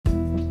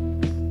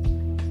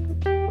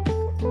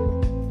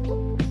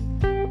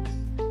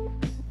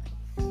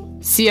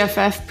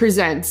CFF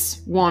presents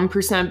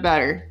 1%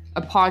 Better,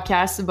 a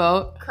podcast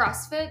about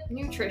CrossFit,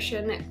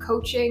 nutrition,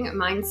 coaching,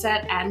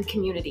 mindset, and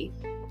community.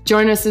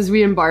 Join us as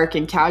we embark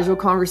in casual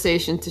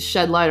conversation to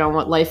shed light on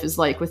what life is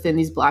like within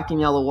these black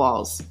and yellow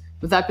walls.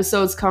 With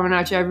episodes coming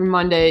at you every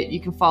Monday, you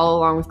can follow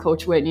along with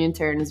Coach Whitney and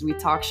Taryn as we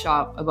talk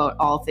shop about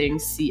all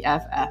things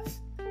CFF.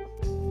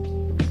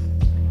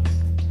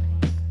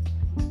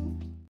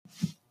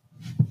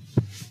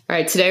 All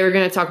right, today we're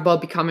going to talk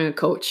about becoming a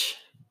coach.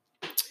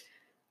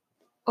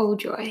 Oh,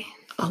 joy.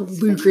 A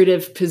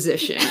lucrative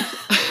position.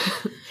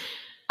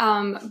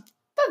 A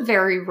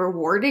very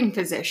rewarding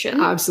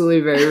position. Absolutely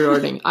very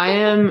rewarding. I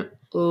am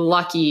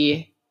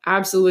lucky,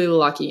 absolutely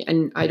lucky,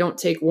 and I don't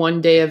take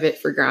one day of it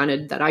for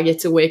granted that I get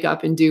to wake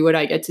up and do what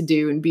I get to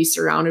do and be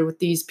surrounded with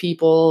these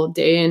people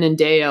day in and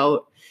day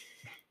out.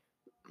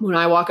 When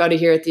I walk out of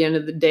here at the end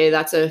of the day,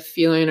 that's a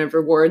feeling of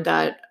reward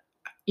that,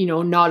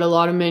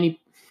 not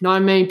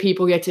many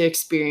people get to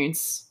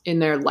experience in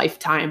their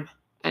lifetime.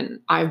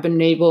 And I've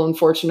been able and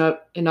fortunate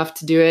enough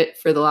to do it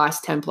for the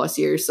last 10 plus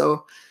years.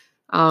 So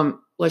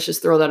let's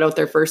just throw that out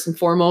there first and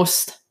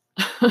foremost.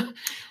 Well,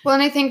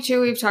 and I think too,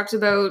 we've talked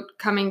about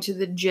coming to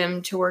the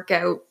gym to work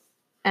out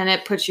and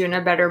it puts you in a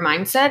better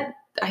mindset.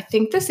 I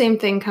think the same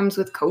thing comes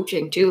with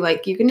coaching too.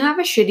 Like you can have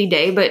a shitty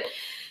day, but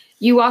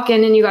you walk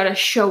in and you got to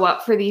show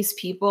up for these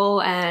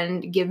people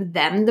and give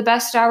them the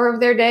best hour of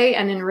their day.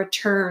 And in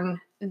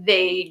return,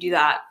 they do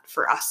that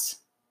for us.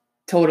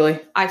 Totally.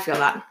 I feel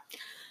that.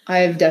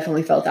 I've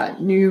definitely felt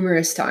that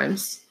numerous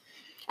times.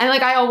 And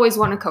I always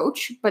want to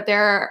coach, but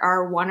there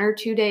are 1 or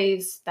 2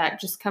 days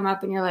that just come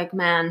up and you're like,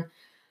 man,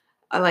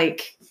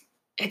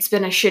 it's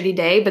been a shitty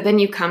day. But then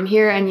you come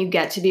here and you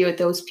get to be with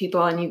those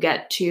people and you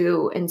get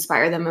to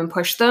inspire them and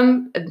push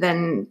them.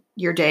 Then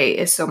your day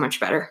is so much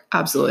better.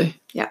 Absolutely.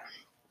 Yeah.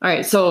 All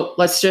right. So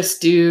let's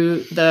just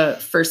do the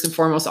first and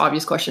foremost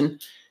obvious question.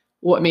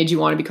 What made you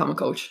want to become a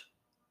coach?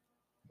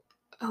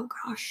 Oh,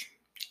 gosh.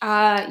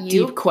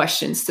 Deep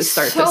questions to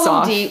start this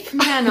off. So deep,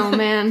 man. Oh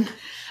man.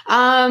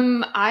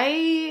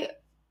 I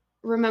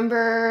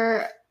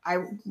remember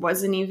I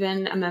wasn't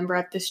even a member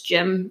at this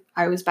gym.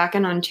 I was back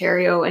in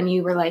Ontario and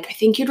you were like, I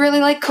think you'd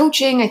really like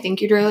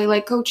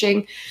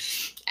coaching.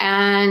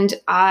 And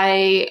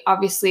I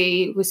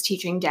obviously was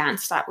teaching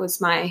dance. That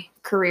was my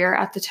career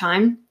at the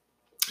time.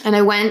 And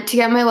I went to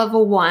get my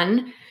level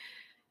 1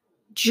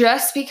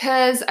 just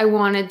because I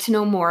wanted to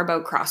know more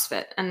about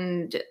CrossFit.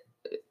 And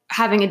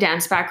having a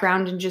dance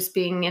background and just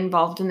being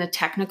involved in the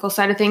technical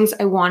side of things,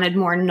 I wanted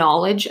more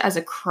knowledge as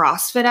a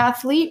CrossFit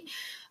athlete.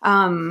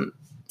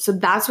 So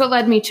that's what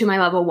led me to my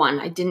level 1.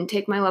 I didn't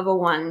take my level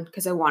 1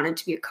 because I wanted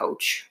to be a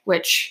coach,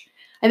 which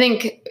I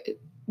think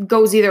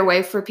goes either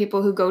way for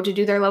people who go to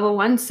do their level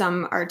 1.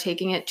 Some are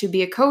taking it to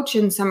be a coach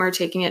and some are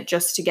taking it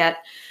just to get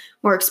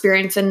more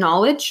experience and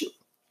knowledge.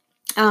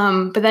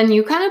 But then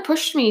you kind of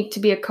pushed me to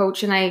be a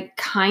coach, and I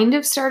kind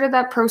of started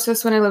that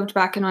process when I lived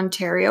back in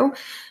Ontario.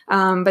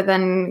 But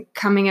then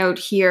coming out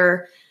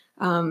here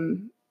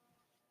and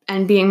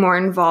being more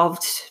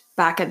involved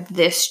back at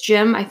this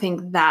gym, I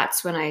think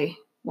that's when I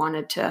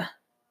wanted to,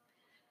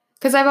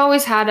 because I've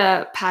always had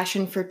a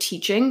passion for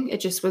teaching. It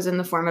just was in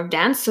the form of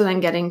dance. So then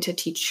getting to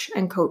teach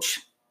and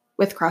coach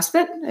with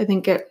CrossFit, I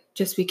think it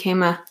just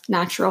became a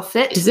natural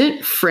fit.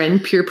 Isn't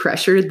friend peer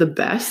pressure the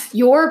best?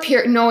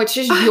 No, it's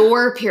just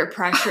your peer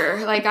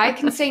pressure. I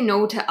can say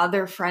no to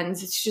other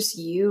friends. It's just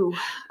you.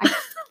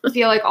 I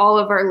feel like all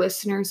of our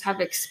listeners have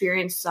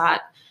experienced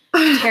that.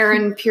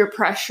 Taryn peer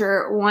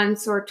pressure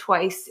once or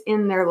twice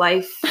in their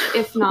life,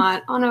 if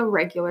not on a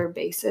regular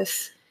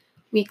basis,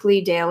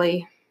 weekly,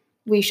 daily.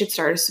 We should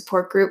start a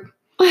support group.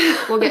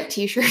 We'll get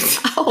t-shirts.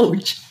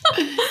 Ouch.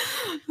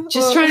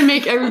 Just trying to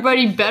make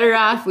everybody better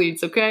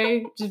athletes,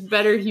 okay? Just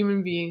better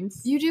human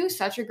beings. You do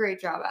such a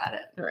great job at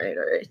it. All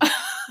right.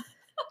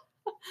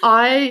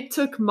 I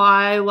took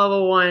my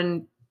level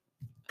 1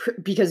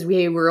 because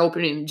we were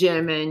opening the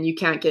gym and you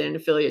can't get an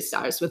affiliate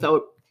status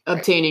without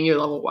obtaining your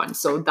level 1.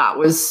 So that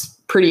was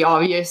pretty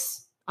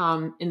obvious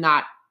in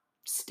that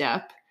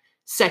step.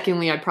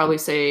 Secondly, I'd probably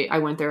say I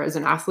went there as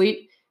an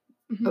athlete,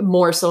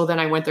 more so than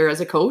I went there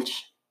as a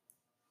coach.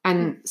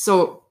 And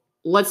so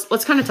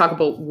let's kind of talk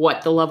about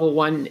what the level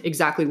 1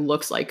 exactly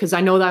looks like, because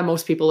I know that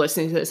most people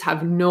listening to this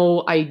have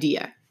no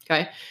idea.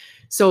 Okay.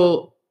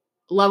 So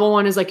level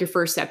 1 is like your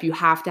first step. You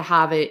have to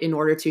have it in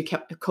order to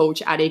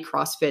coach at a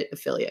CrossFit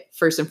affiliate,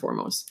 first and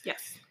foremost.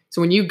 Yes. So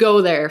when you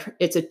go there,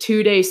 it's a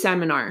 2-day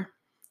seminar,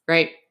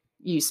 right?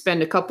 You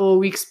spend a couple of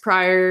weeks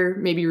prior,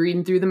 maybe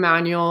reading through the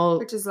manual,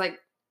 which is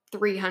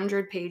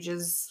 300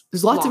 pages.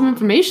 There's lots of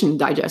information to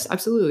digest.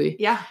 Absolutely.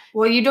 Yeah.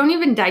 Well, you don't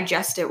even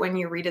digest it when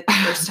you read it the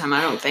first time,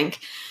 I don't think.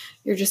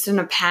 You're just in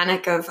a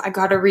panic of, I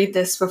got to read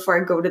this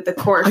before I go to the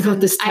course. I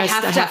got this test.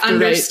 I have to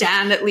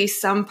understand at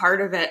least some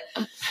part of it.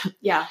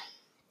 Yeah.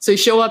 So you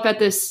show up at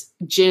this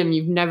gym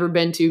you've never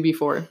been to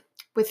before.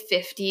 With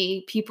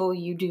 50 people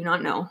you do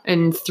not know.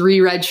 And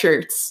 3 red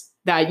shirts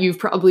that you've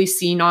probably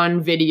seen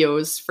on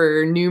videos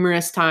for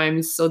numerous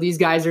times. So these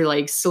guys are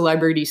like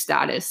celebrity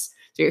status.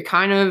 So you're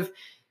kind of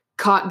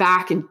caught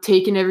back and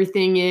taking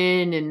everything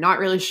in and not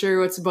really sure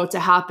what's about to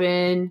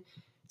happen.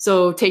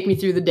 So take me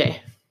through the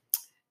day.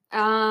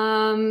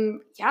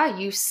 Yeah,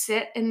 you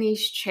sit in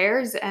these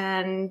chairs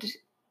and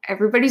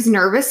everybody's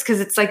nervous because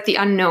it's like the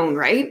unknown,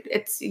 right?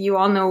 You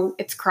all know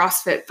it's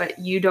CrossFit, but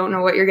you don't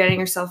know what you're getting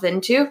yourself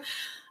into.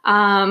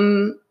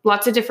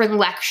 Lots of different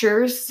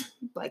lectures,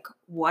 like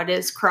what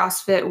is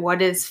CrossFit?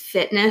 What is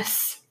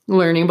fitness?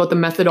 Learning about the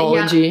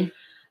methodology,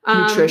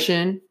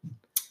 nutrition.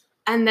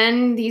 And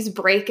then these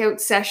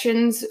breakout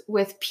sessions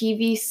with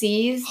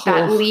PVCs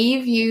that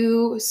leave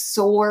you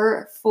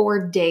sore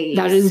for days.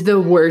 That is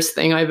the worst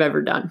thing I've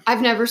ever done.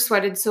 I've never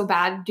sweated so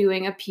bad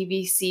doing a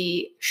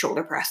PVC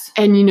shoulder press.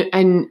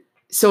 And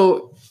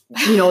so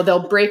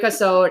they'll break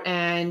us out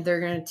and they're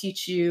going to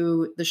teach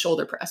you the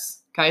shoulder press.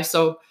 Okay.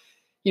 So,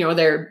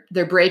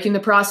 they're breaking the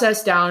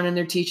process down and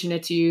they're teaching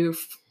it to you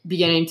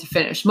beginning to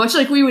finish, much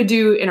like we would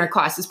do in our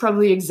class. It's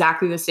probably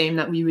exactly the same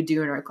that we would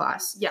do in our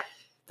class. Yeah.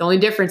 The only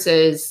difference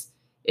is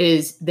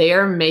they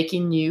are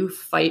making you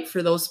fight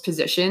for those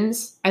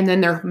positions and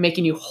then they're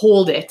making you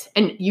hold it.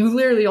 And you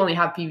literally only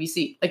have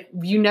PVC. Like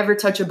you never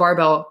touch a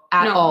barbell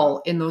at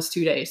all in those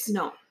 2 days.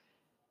 No.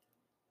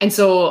 And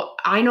so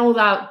I know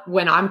that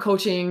when I'm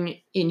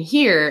coaching in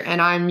here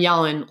and I'm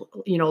yelling,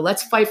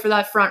 let's fight for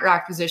that front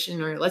rack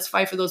position or let's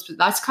fight for those.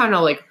 That's kind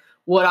of like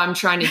what I'm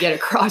trying to get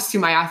across to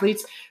my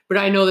athletes. But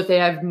I know that they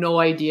have no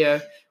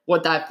idea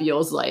what that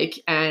feels like.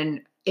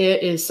 And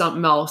it is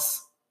something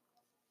else.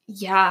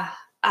 Yeah.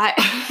 I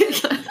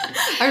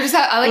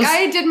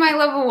did my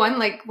level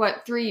 1,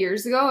 3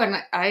 years ago, and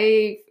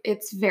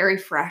it's very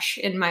fresh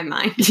in my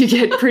mind. You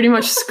get pretty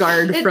much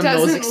scarred from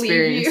those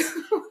experiences.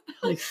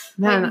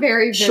 Man,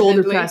 very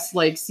shoulder press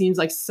seems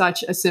like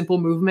such a simple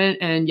movement,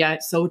 and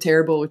yet so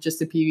terrible with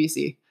just a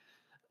PVC.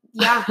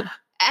 Yeah.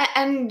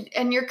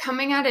 And you're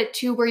coming at it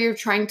too where you're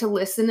trying to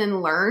listen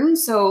and learn.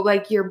 So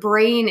your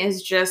brain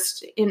is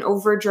just in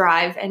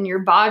overdrive and your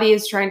body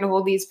is trying to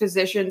hold these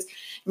positions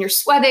and you're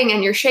sweating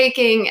and you're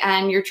shaking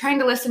and you're trying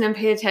to listen and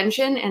pay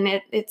attention.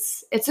 And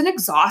it's an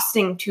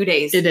exhausting 2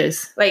 days. It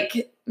is.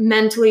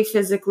 Mentally,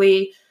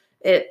 physically,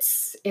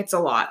 it's a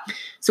lot.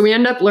 So we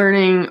end up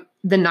learning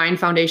the 9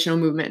 foundational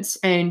movements,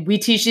 and we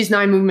teach these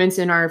 9 movements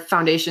in our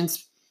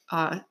foundations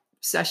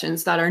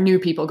sessions that our new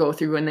people go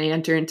through when they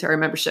enter into our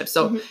membership.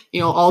 So,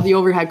 all the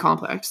overhead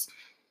complex,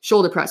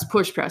 shoulder press,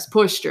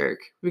 push jerk.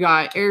 We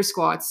got air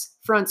squats,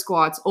 front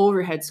squats,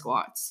 overhead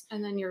squats.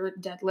 And then your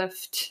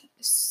deadlift,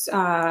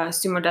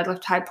 sumo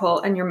deadlift, high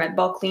pull, and your med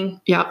ball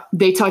clean. Yeah.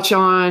 They touch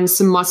on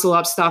some muscle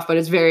up stuff, but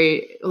it's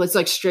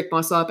like strict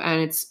muscle up.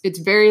 And it's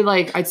very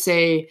I'd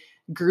say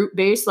group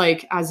based,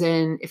 as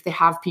in if they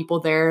have people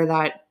there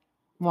that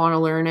want to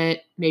learn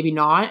it, maybe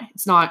not.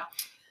 It's not.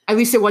 At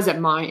least it was at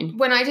mine.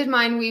 When I did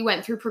mine, we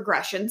went through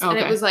progressions and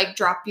it was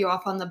drop you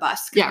off on the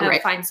bus.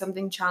 Find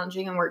something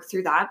challenging and work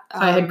through that.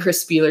 I had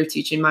Chris Spieler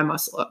teaching my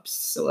muscle ups.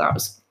 So that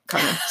was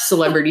kind of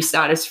celebrity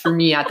status for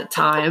me at the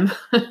time.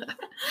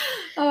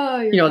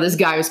 This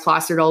guy was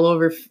plastered all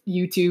over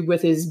YouTube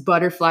with his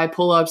butterfly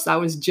pull-ups. That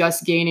was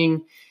just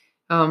gaining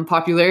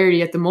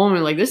popularity at the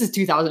moment. This is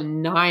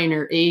 2009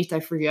 or 8. I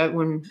forget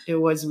when it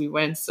was we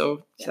went.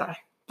 So that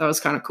was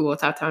kind of cool at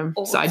that time.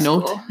 Side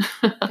note.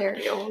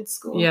 Very old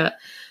school. Yeah.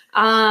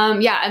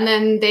 And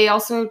then they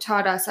also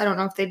taught us, I don't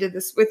know if they did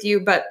this with you,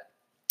 but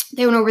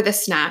they went over the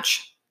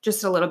snatch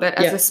just a little bit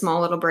as a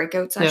small little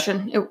breakout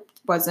session. It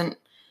wasn't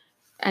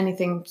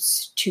anything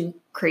too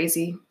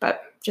crazy,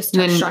 but just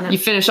touched on it. You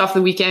finish off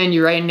the weekend,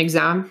 you write an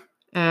exam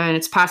and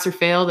it's pass or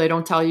fail. They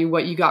don't tell you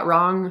what you got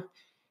wrong.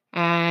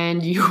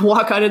 And you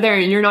walk out of there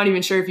and you're not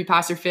even sure if you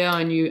pass or fail.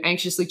 And you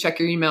anxiously check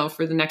your email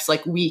for the next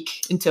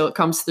week until it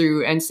comes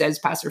through and says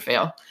pass or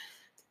fail.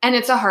 And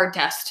it's a hard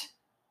test.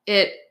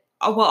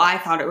 I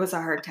thought it was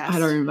a hard test. I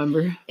don't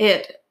remember.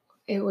 It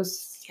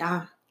was,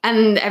 yeah.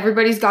 And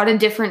everybody's got a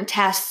different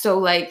test.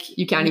 So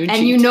you can't even and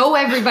cheat.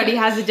 Everybody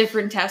has a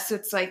different test. So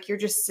it's you're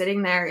just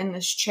sitting there in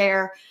this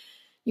chair.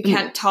 You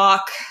can't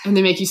talk. And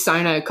they make you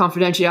sign a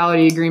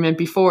confidentiality agreement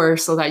before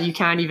so that you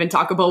can't even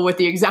talk about what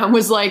the exam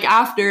was like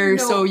after.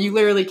 No. So you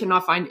literally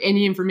cannot find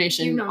any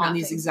information on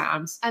these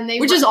exams,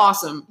 which is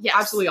awesome. Yes.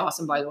 Absolutely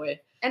awesome, by the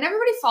way. And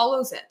everybody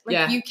follows it.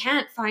 You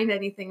can't find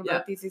anything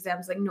about these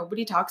exams.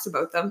 Nobody talks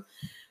about them.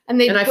 And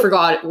I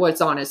forgot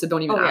what's on it, so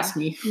don't even ask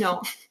me.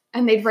 No.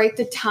 And they'd write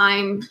the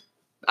time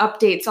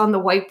updates on the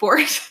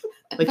whiteboard.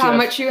 How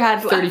much you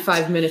had left.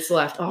 35 minutes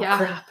left. Oh,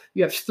 crap.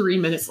 You have 3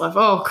 minutes left.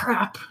 Oh,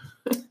 crap.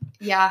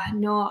 Yeah,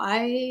 no,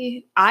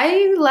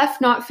 I left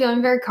not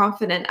feeling very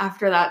confident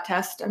after that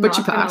test. But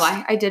you passed.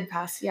 Lie. I did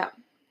pass, yeah.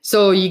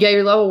 So you get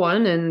your level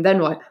 1, and then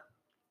what?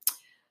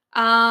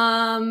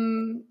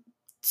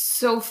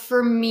 So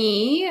for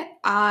me,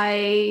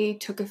 I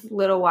took a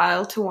little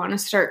while to want to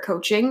start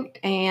coaching.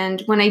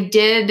 And when I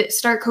did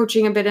start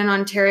coaching a bit in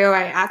Ontario,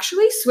 I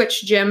actually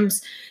switched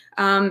gyms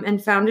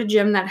and found a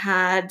gym that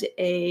had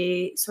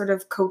a sort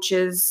of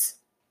coaches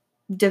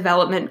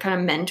development kind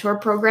of mentor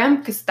program,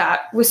 because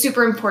that was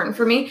super important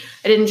for me.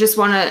 I didn't just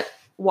want to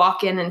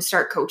walk in and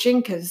start coaching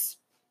because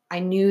I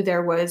knew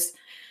there was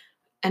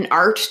an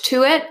art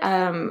to it.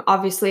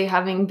 Obviously,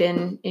 having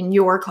been in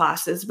your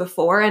classes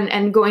before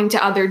and going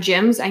to other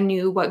gyms, I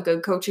knew what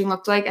good coaching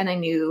looked like, and I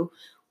knew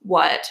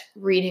what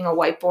reading a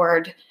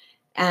whiteboard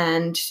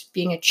and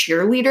being a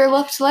cheerleader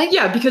looked like.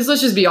 Yeah, because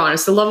let's just be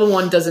honest, the level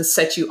 1 doesn't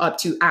set you up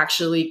to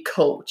actually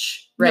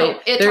coach, right? No,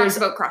 it talks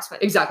about CrossFit.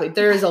 Exactly.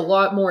 There is a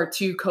lot more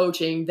to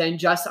coaching than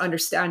just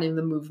understanding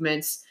the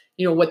movements,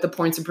 what the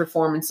points of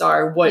performance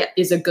are, what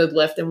is a good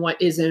lift and what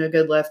isn't a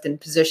good lift,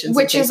 and positions.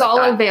 Which and is all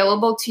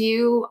available to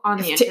you on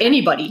the internet. To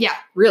anybody. Yeah.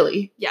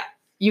 Really. Yeah.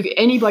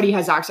 Anybody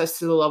has access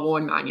to the level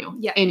 1 manual.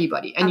 Yeah.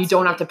 Anybody. And Absolutely. You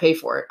don't have to pay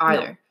for it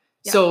either. No.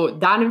 Yeah. So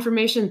that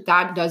information,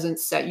 that doesn't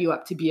set you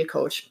up to be a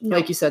coach. No.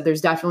 Like you said,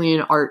 there's definitely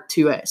an art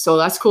to it. So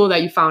that's cool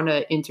that you found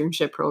an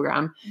internship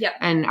program. Yeah.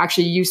 And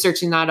actually you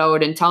searching that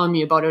out and telling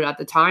me about it at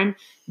the time,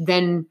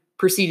 then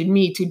preceded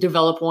me to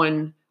develop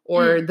one,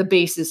 or the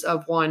basis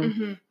of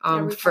one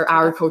for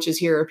our coaches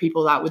here, or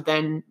people that would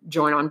then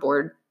join on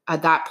board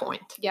at that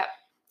point. Yeah.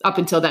 Up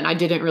until then, I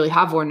didn't really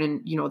have one.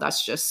 And,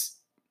 that's just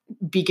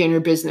beginner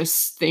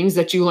business things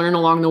that you learn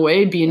along the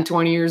way, being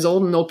 20 years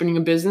old and opening a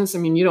business. I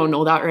mean, you don't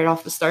know that right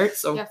off the start.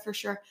 So yeah, for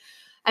sure.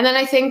 And then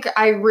I think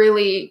I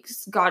really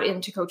got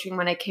into coaching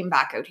when I came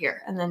back out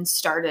here, and then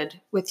started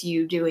with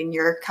you doing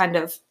your kind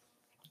of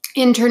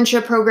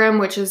internship program,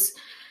 which is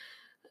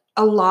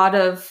a lot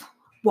of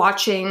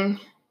watching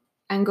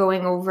and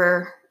going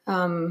over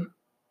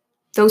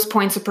those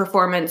points of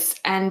performance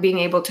and being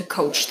able to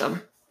coach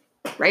them,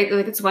 right?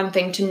 Like, it's one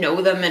thing to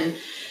know them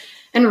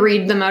and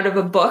read them out of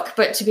a book,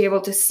 but to be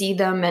able to see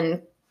them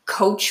and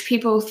coach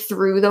people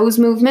through those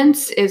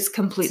movements is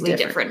completely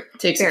different. It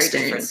takes very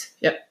experience.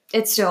 Different. Yep.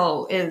 It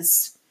still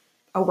is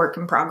a work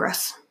in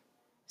progress.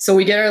 So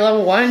we get our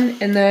level 1,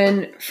 and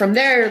then from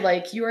there,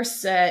 like, you are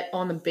set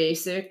on the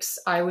basics,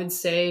 I would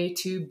say,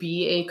 to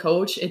be a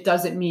coach. It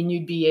doesn't mean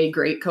you'd be a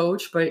great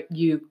coach, but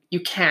you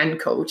can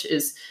coach.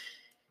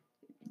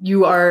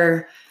 You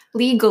are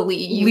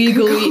legally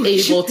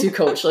able to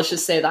coach. Let's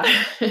just say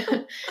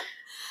that.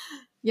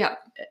 Yeah.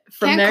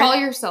 Can't call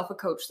yourself a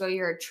coach, though.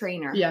 You're a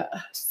trainer. Yeah.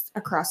 A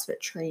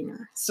CrossFit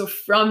trainer. So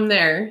from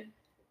there,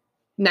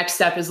 next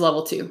step is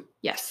level 2.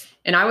 Yes.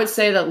 And I would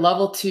say that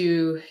level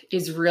 2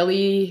 is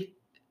really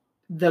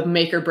the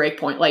make or break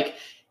point. Like,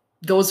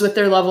 those with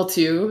their level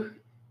 2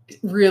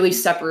 really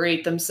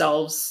separate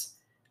themselves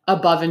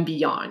above and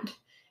beyond.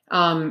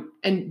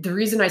 And the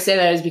reason I say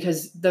that is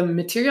because the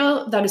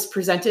material that is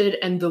presented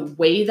and the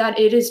way that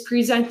it is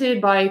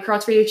presented by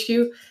CrossFit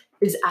HQ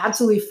is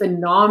absolutely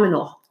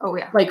phenomenal. Oh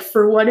yeah. Like,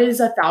 for what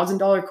is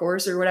 $1,000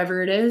 course or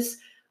whatever it is,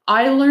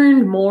 I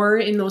learned more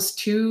in those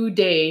 2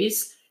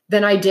 days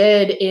than I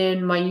did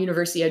in my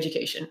university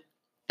education.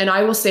 And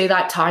I will say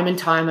that time and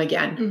time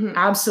again. Mm-hmm.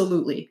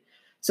 Absolutely.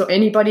 So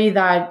anybody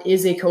that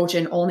is a coach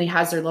and only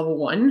has their level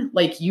 1,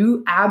 like,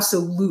 you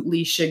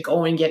absolutely should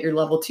go and get your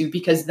level 2,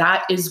 because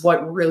that is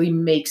what really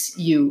makes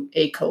you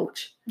a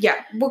coach. Yeah.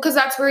 Well, because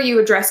that's where you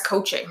address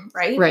coaching,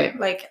 right? Right.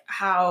 Like,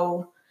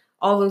 how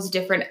all those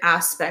different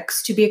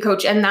aspects to be a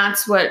coach. And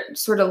that's what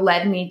sort of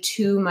led me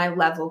to my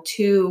level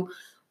 2,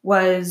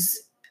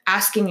 was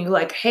asking you,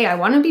 like, hey, I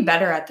want to be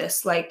better at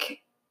this. Like,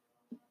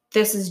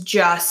 this is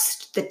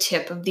just the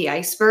tip of the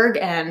iceberg,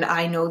 and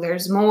I know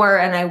there's more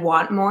and I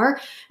want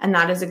more. And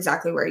that is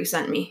exactly where you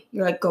sent me.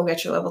 You're like, go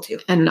get your level 2.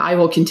 And I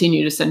will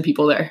continue to send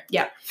people there.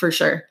 Yeah, for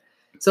sure.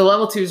 So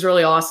level 2 is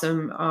really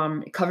awesome.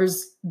 It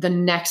covers the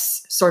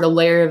next sort of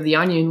layer of the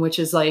onion, which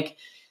is like,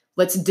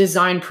 let's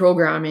design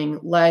programming.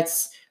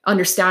 Let's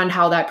understand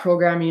how that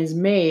programming is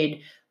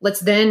made. Let's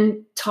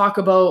then talk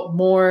about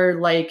more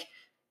like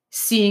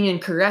seeing and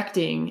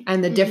correcting,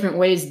 and the different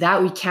ways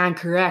that we can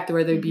correct,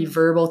 whether it be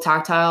verbal,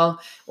 tactile,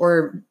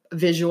 or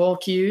visual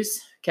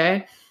cues.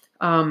 Okay.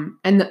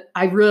 And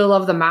I really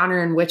love the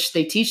manner in which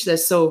they teach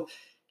this. So,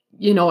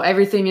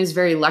 everything is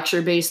very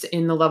lecture based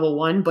in the level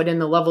 1, but in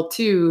the level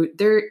 2,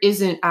 there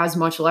isn't as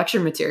much lecture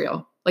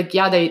material. Like,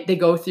 yeah, they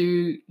go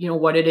through,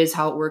 what it is,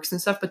 how it works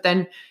and stuff, but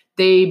then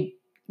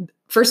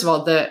first of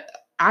all, the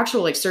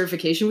actual like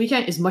certification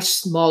weekend is much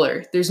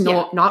smaller. There's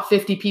not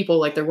 50 people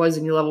like there was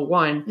in your level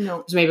 1. No.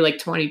 It was maybe like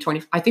 20.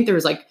 I think there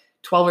was like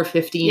 12 or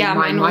 15. Yeah,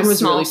 mine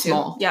was really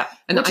small. Yeah.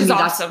 And which is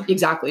awesome.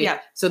 Exactly. Yeah.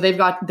 So they've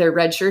got their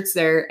red shirts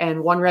there,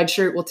 and one red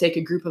shirt will take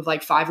a group of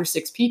like 5 or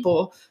 6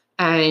 people.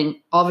 And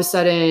all of a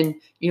sudden,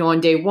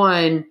 on day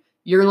 1,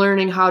 you're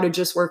learning how to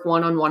just work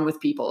one-on-one with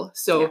people.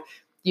 So,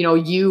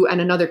 you and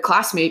another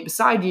classmate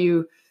beside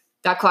you,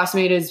 that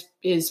classmate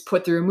is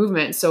put through a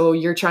movement. So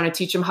you're trying to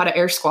teach them how to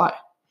air squat.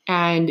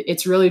 And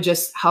it's really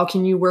just, how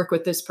can you work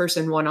with this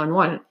person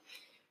one-on-one?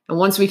 And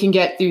once we can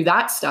get through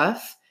that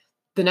stuff,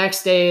 the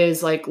next day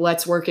is like,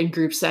 let's work in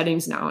group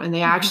settings now. And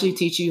they actually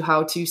teach you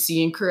how to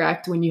see and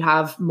correct when you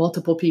have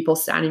multiple people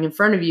standing in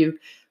front of you.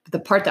 But the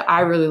part that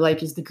I really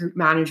like is the group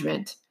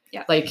management.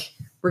 Yeah. Like,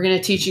 we're going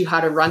to teach you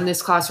how to run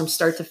this class from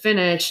start to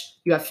finish.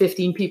 You have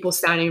 15 people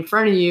standing in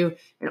front of you,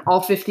 and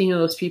all 15 of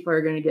those people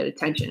are going to get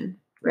attention,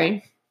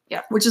 right?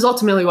 Yeah. Which is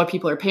ultimately what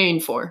people are paying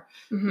for,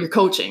 your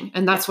coaching.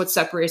 And that's what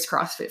separates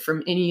CrossFit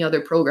from any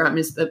other program,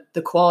 is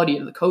the quality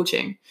of the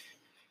coaching.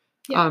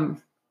 Yeah.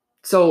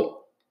 So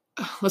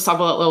let's talk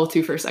about level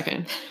 2 for a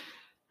second.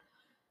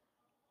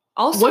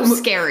 Also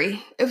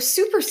scary. It was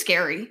super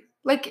scary.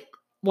 Like,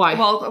 why?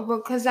 Well,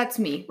 because that's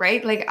me,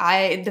 right? Like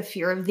the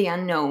fear of the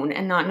unknown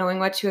and not knowing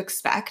what to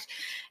expect.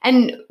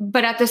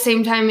 But at the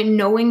same time,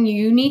 knowing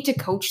you need to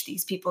coach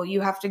these people,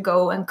 you have to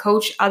go and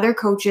coach other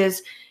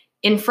coaches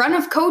in front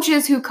of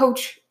coaches who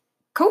coach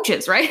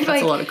coaches, right? That's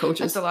like, a lot of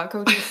coaches. That's a lot of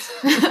coaches.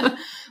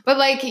 But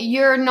like,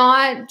 you're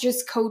not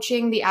just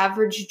coaching the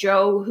average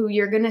Joe who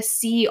you're going to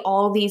see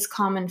all these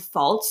common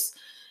faults.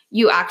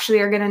 You actually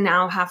are going to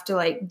now have to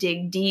like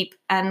dig deep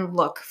and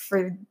look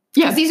for,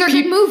 because these are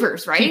good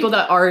movers, right? People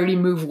that already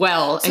move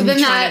well. So and then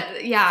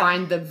to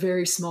find the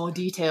very small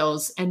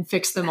details and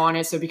fix them on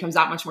it. So it becomes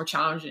that much more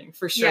challenging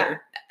for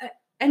sure. Yeah.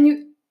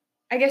 And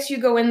I guess you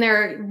go in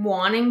there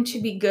wanting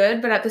to be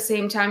good, but at the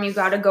same time, you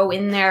got to go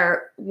in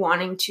there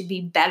wanting to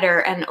be better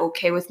and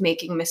okay with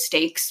making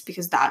mistakes,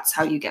 because that's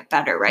how you get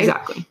better, right?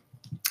 Exactly.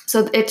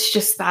 So it's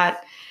just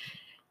that,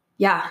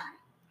 yeah.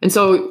 And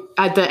so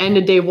at the end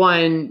of day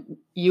 1,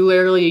 you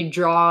literally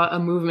draw a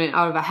movement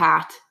out of a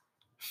hat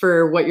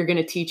for what you're going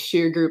to teach to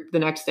your group the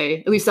next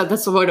day. At least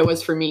that's what it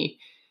was for me.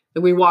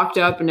 We walked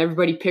up and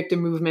everybody picked a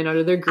movement out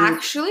of their group.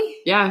 Actually?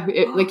 Yeah.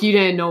 Like you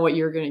didn't know what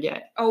you were going to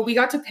get. Oh, we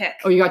got to pick.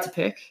 Oh, you got to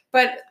pick?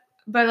 But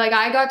like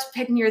I got to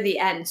pick near the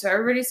end. So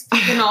everybody's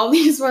picking all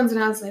these ones.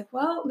 And I was like,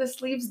 well, this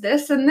leaves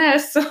this and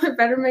this. So I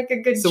better make a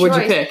good choice. So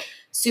what'd you pick?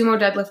 Sumo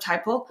deadlift high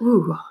pull.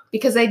 Ooh.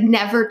 Because I'd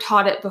never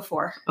taught it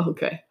before.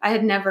 Okay. I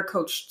had never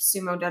coached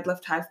sumo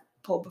deadlift high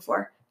pull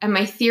before. And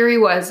my theory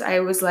was, I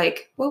was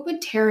like, what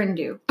would Taryn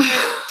do?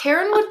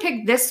 Taryn would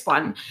pick this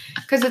one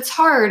because it's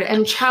hard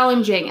and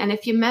challenging. And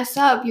if you mess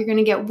up, you're going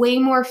to get way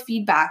more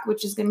feedback,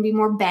 which is going to be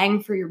more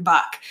bang for your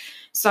buck.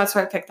 So that's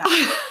why I picked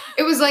that.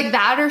 It was like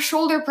that or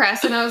shoulder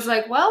press. And I was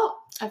like, well,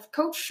 I've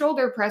coached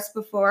shoulder press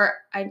before.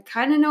 I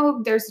kind of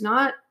know there's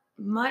not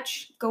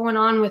much going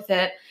on with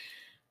it.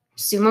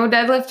 Sumo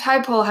deadlift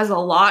high pull has a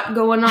lot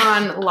going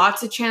on,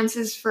 lots of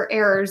chances for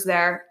errors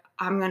there.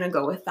 I'm going to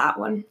go with that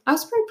one. I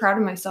was pretty proud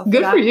of myself.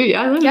 Good for you.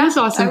 Yeah, that's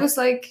awesome. I was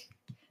like,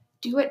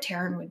 do what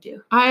Taryn would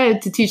do. I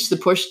had to teach the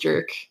push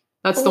jerk.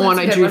 That's the one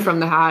I drew from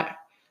the hat.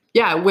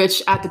 Yeah,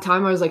 which at the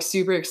time I was like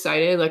super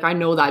excited. Like I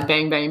know that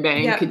bang, bang,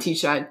 bang. Yep. Could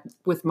teach that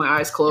with my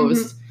eyes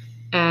closed.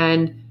 Mm-hmm.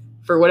 And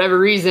for whatever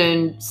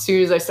reason, as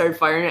soon as I started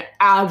firing it,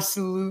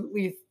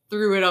 absolutely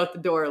threw it out the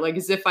door. Like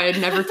as if I had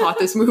never taught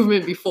this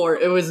movement before.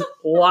 It was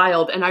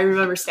wild. And I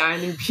remember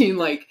standing being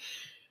like,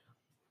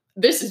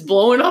 this is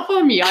blowing up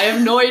on me. I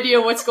have no idea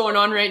what's going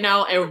on right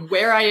now and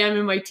where I am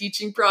in my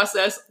teaching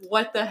process.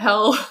 What the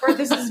hell? Or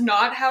this is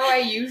not how I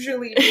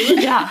usually do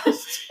it. Yeah.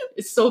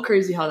 It's so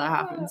crazy how that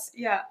happens.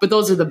 Yeah. But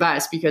those are the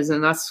best because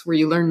then that's where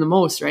you learn the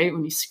most, right?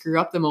 When you screw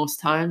up the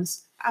most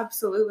times.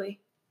 Absolutely.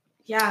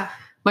 Yeah.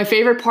 My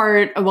favorite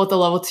part about the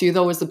level 2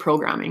 though was the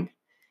programming.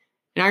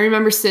 And I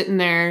remember sitting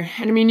there,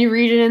 and I mean, you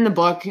read it in the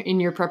book in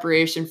your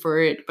preparation for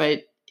it,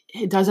 but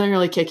it doesn't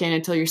really kick in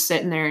until you're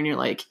sitting there and you're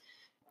like,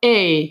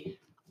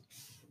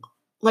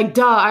 like,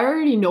 duh, I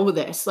already know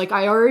this. Like,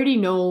 I already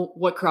know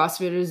what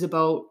CrossFit is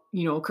about.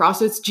 You know,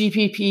 CrossFit's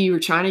GPP. We're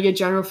trying to get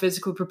general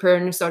physical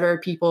preparedness out of our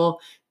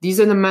people. These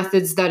are the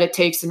methods that it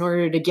takes in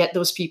order to get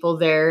those people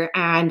there.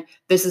 And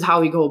this is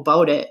how we go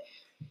about it.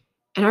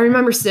 And I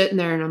remember sitting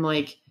there and I'm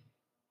like,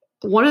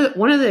 one of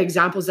the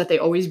examples that they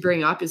always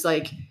bring up is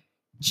like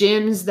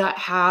gyms that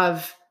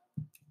have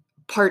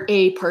part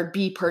A, part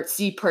B, part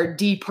C, part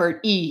D, part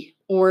E,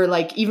 or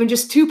like even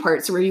just 2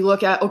 parts where you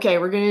look at, okay,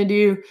 we're going to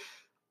do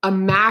a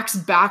max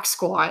back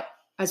squat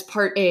as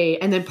part A,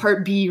 and then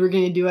part B, we're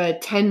going to do a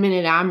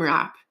 10-minute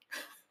AMRAP.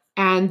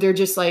 And they're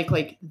just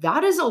like,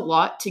 that is a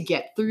lot to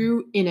get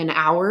through in an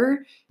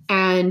hour.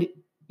 And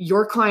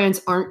your clients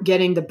aren't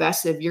getting the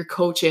best of your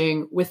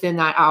coaching within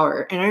that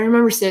hour. And I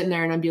remember sitting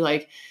there and I'd be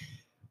like,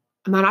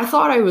 man, I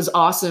thought I was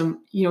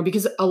awesome, you know,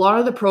 because a lot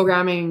of the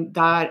programming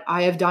that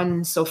I have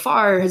done so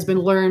far has been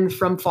learned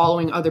from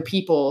following other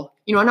people,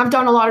 you know, and I've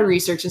done a lot of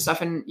research and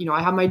stuff. And, you know,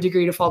 I have my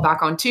degree to fall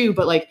back on too,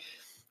 but like,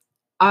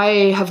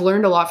 I have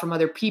learned a lot from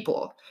other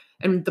people.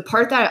 And the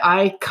part that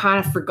I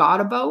kind of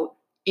forgot about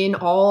in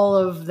all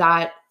of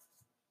that,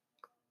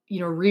 you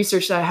know,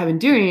 research that I have been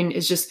doing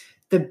is just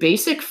the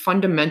basic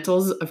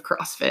fundamentals of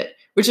CrossFit,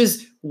 which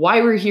is why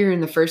we're here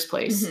in the first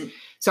place. Mm-hmm.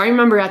 So I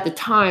remember at the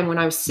time when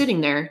I was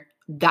sitting there,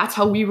 that's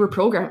how we were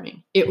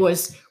programming. It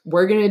was,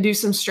 we're going to do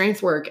some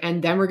strength work,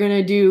 and then we're going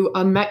to do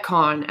a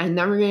Metcon, and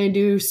then we're going to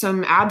do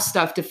some ab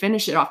stuff to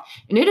finish it off.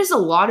 And it is a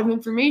lot of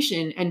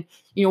information. And,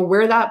 you know,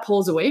 where that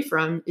pulls away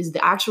from is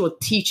the actual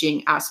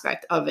teaching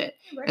aspect of it.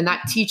 Right. And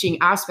that teaching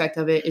aspect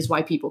of it is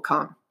why people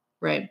come.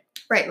 Right.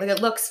 Right. Like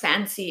it looks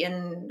fancy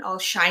and all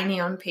shiny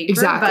on paper,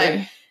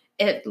 exactly.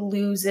 But it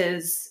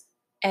loses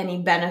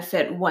any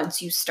benefit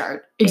once you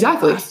start.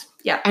 Exactly.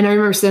 Yeah. And I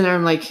remember sitting there,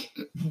 I'm like,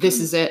 this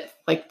is it.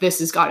 Like, this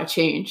has got to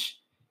change.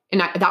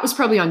 And that was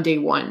probably on day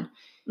 1.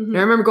 Mm-hmm. And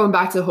I remember going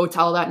back to the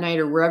hotel that night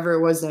or wherever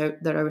it was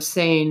that I was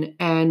staying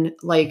and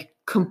like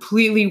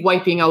completely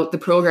wiping out the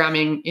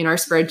programming in our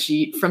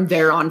spreadsheet from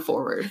there on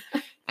forward.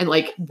 And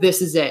like,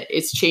 this is it.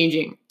 It's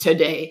changing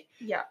today.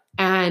 Yeah.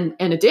 And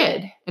it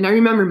did. And I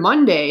remember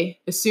Monday,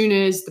 as soon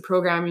as the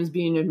program is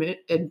being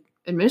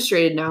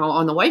administrated now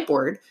on the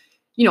whiteboard,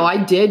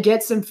 I did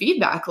get some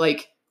feedback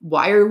like,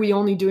 why are we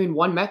only doing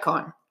one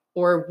Metcon?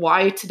 Or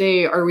why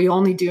today are we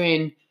only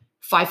doing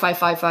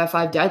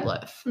 5-5-5-5-5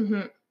 deadlift?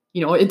 Mm-hmm.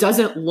 It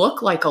doesn't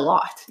look like a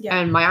lot. Yeah.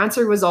 And my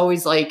answer was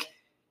always like,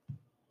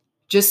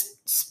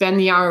 just spend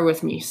the hour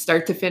with me,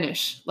 start to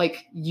finish.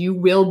 Like, you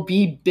will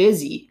be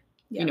busy,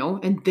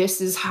 and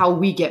this is how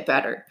we get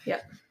better. Yeah.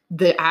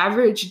 The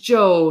average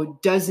Joe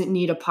doesn't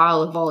need a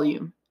pile of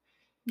volume.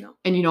 No.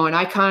 And, and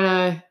I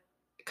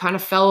kind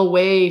of fell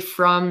away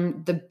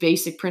from the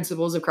basic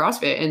principles of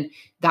CrossFit, and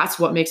that's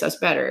what makes us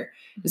better.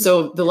 Mm-hmm. And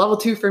so the level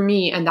 2 for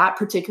me, and that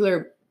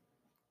particular,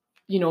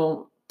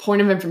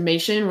 point of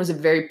information was a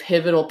very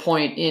pivotal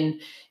point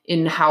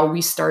in how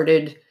we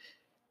started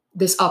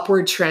this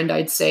upward trend,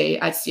 I'd say,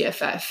 at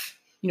CFF.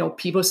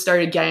 People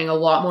started getting a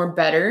lot more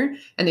better,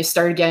 and they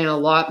started getting a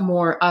lot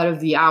more out of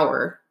the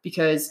hour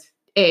because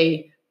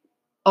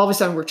all of a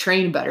sudden we're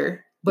trained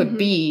better, but mm-hmm.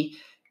 B,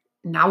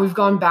 now we've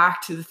gone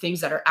back to the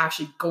things that are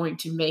actually going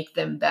to make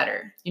them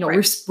better.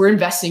 Right. We're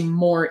investing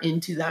more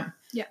into them.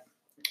 Yeah.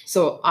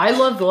 So I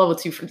love the level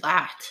 2 for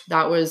that.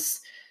 That was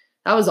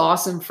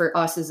awesome for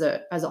us as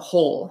a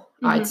whole,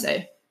 mm-hmm. I'd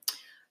say.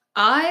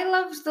 I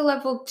loved the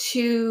level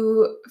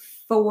 2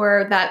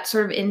 for that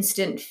sort of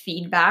instant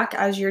feedback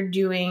as you're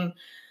doing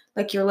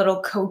like your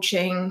little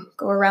coaching,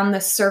 go around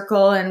the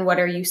circle and what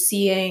are you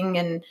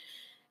seeing,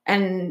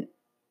 and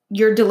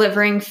you're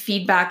delivering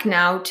feedback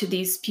now to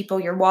these people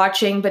you're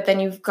watching, but then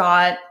you've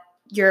got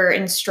your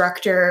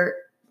instructor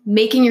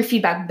making your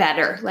feedback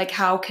better. Like,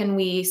 how can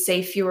we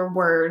say fewer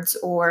words?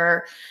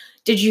 Or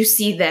did you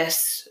see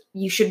this?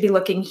 You should be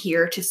looking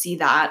here to see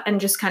that. And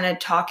just kind of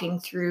talking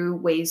through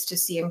ways to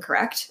see and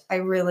correct. I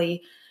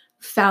really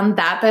found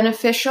that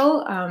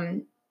beneficial.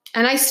 And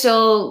I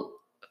still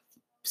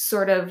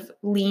sort of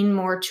lean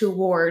more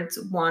towards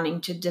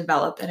wanting to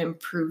develop and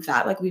improve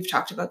that. Like, we've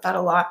talked about that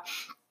a lot.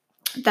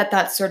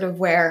 That's sort of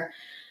where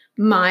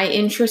my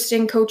interest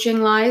in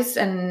coaching lies,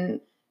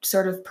 and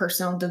sort of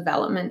personal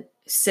development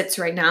sits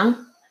right now.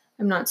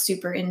 I'm not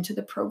super into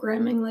the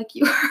programming like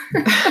you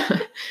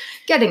are.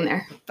 Getting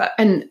there.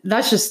 And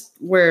that's just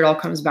where it all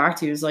comes back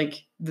to, is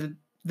like the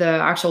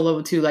actual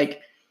level 2, like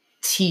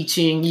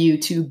teaching you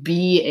to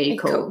be a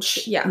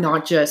coach. Yeah.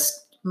 Not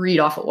just read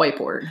off a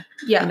whiteboard.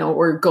 Yeah.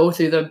 Or go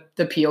through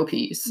the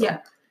POPs. So, yeah.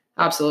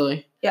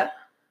 Absolutely. Yeah.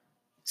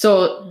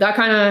 So that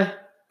kind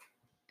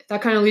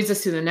of leads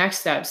us to the next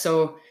step.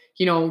 So,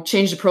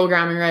 change the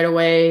programming right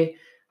away.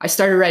 I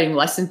started writing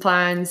lesson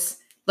plans.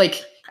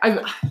 Like,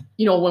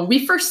 when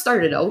we first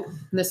started out,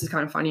 and this is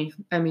kind of funny.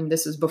 I mean,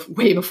 this is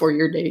way before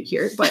your day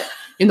here, but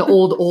in the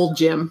old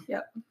gym,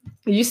 yep.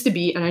 It used to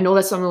be, and I know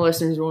that some of the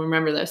listeners will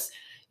remember this,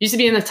 it used to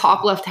be in the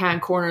top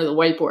left-hand corner of the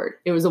whiteboard.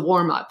 It was a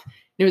warm-up.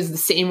 It was the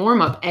same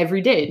warm-up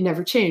every day. It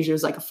never changed. It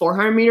was like a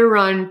 400-meter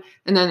run.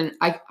 And then,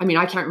 I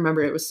can't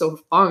remember. It was so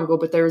long ago,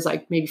 but there was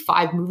like maybe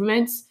 5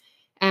 movements.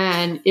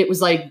 And it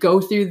was like, go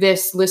through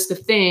this list of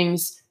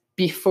things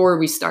before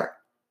we start.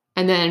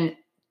 And then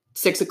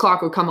 6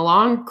 o'clock would come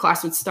along,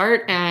 class would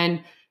start,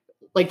 and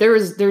like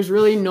there's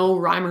really no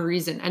rhyme or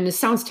reason. And this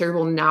sounds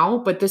terrible now,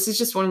 but this is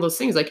just one of those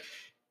things. Like,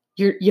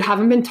 you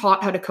haven't been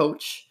taught how to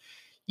coach.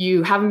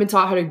 You haven't been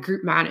taught how to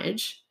group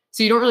manage.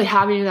 So you don't really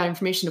have any of that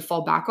information to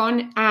fall back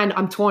on. And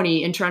I'm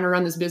 20 and trying to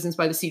run this business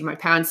by the seat of my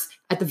pants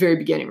at the very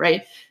beginning,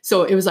 right?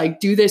 So it was like,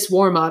 do this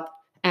warm up,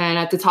 and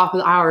at the top of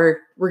the hour,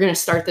 we're going to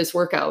start this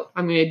workout.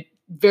 I'm going to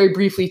very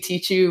briefly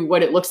teach you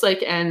what it looks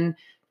like and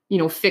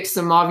fix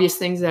some obvious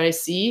things that I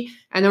see,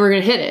 and then we're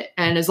going to hit it.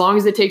 And as long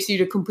as it takes you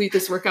to complete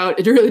this workout,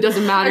 it really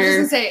doesn't matter. I was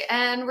just going to say,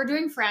 and we're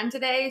doing Fran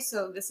today.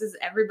 So this is,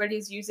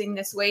 everybody's using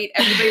this weight.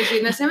 Everybody's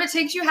doing this. And if it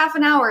takes you half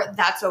an hour,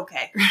 that's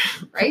okay.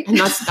 Right. And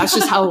that's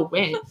just how it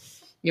went,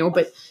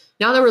 but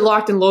now that we're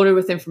locked and loaded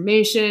with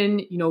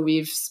information,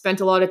 we've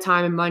spent a lot of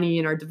time and money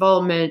in our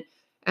development.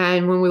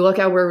 And when we look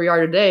at where we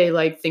are today,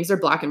 like, things are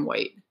black and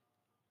white,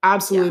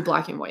 absolutely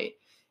black and white.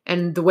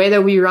 And the way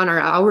that we run our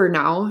hour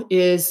now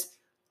is,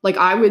 like,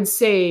 I would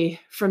say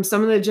from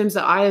some of the gyms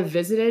that I have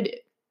visited,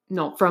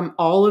 from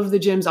all of the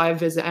gyms I have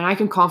visited, and I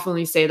can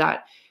confidently say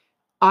that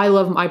I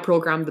love my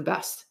program the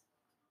best.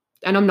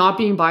 And I'm not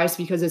being biased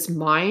because it's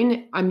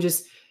mine.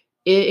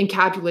 It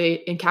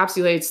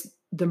encapsulates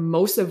the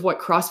most of what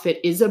CrossFit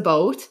is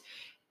about.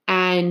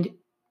 And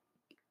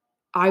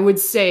I would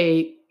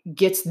say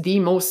gets the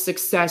most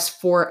success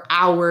for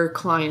our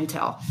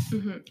clientele.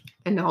 Mm-hmm.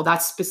 And now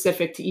that's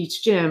specific to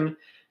each gym.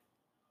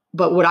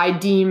 But what I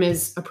deem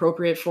is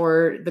appropriate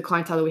for the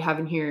clientele that we have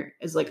in here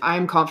is, like, I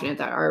am confident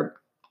that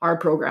our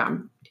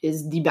program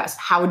is the best,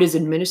 how it is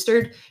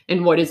administered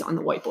and what is on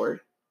the whiteboard.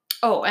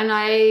 Oh, and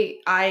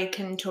I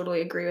can totally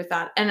agree with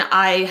that. And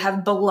I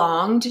have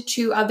belonged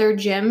to other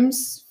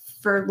gyms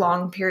for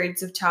long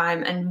periods of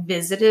time and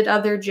visited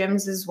other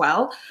gyms as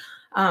well.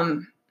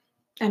 And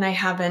I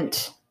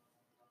haven't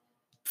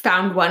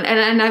found one.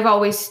 And I've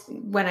always,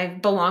 when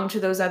I've belonged to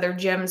those other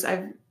gyms,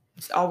 I've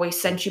always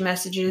sent you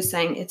messages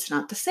saying it's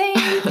not the same.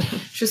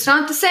 It's just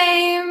not the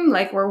same.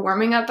 Like we're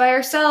warming up by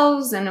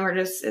ourselves and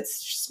it's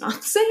just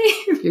not the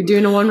same. You're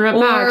doing a 1 rep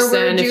max,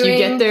 and if you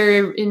get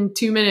there in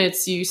 2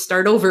 minutes, you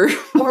start over.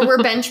 Or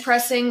we're bench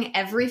pressing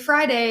every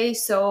Friday.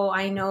 So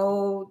I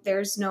know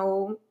there's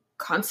no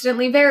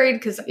constantly varied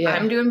because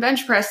I'm doing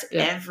bench press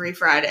every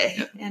Friday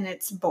and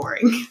it's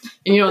boring.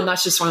 And, and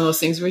that's just one of those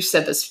things. We've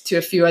said this to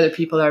a few other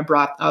people that have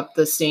brought up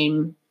the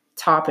same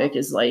topic,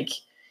 is like,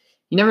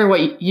 you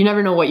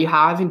never know what you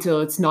have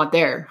until it's not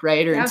there,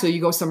 right? Or until you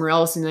go somewhere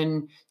else, and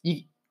then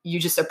you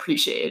just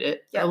appreciate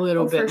it a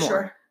little bit more.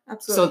 Sure.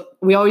 Absolutely. So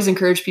we always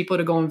encourage people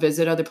to go and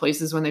visit other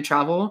places when they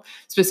travel,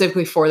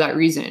 specifically for that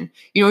reason.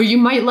 You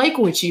might like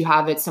what you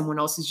have at someone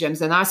else's gyms,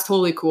 and that's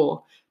totally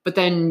cool. But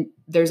then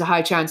there's a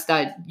high chance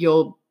that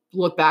you'll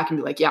look back and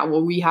be like, yeah,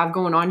 what we have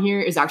going on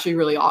here is actually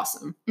really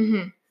awesome.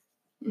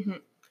 Mm-hmm. Mm-hmm.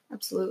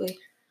 Absolutely.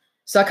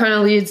 So that kind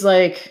of leads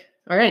like,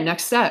 all right,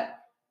 next step.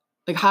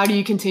 Like, how do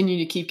you continue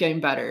to keep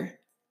getting better?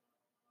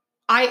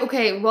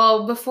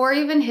 Well, before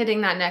even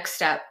hitting that next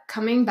step,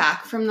 coming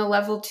back from the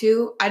level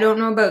 2, I don't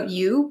know about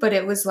you, but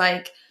it was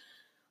like,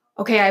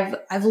 okay,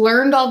 I've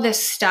learned all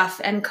this stuff,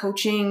 and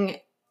coaching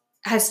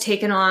has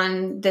taken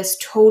on this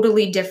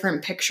totally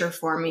different picture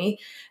for me.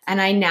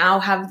 And I now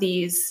have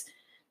these,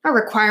 not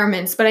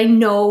requirements, but I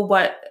know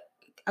what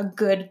a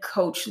good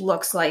coach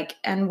looks like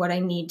and what I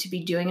need to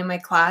be doing in my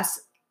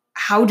class.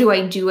 How do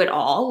I do it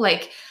all?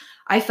 Like,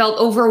 I felt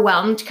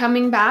overwhelmed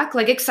coming back,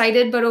 like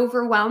excited, but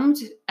overwhelmed,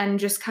 and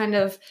just kind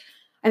of,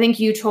 I think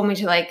you told me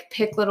to like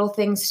pick little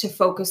things to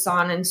focus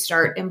on and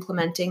start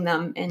implementing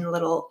them in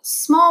little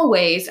small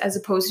ways, as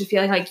opposed to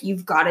feeling like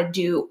you've got to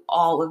do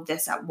all of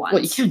this at once.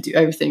 Well, you can't do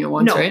everything at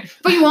once, right?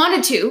 But you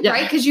wanted to,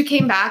 right? Because you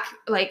came back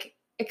like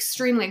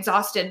extremely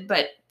exhausted,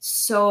 but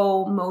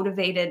so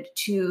motivated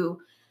to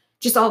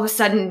just all of a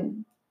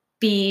sudden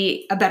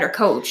be a better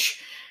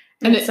coach.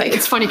 And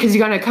it's funny because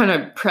you got to kind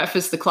of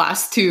preface the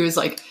class too, is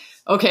like,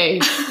 okay,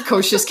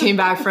 coach just came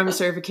back from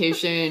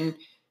certification.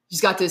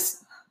 She's got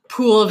this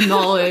pool of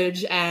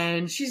knowledge,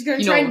 and she's going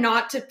to try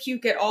not to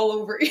puke it all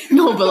over you.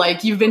 No, but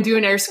like, you've been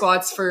doing air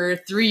squats for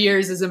 3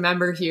 years as a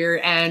member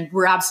here, and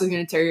we're absolutely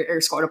going to tear your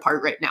air squat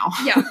apart right now.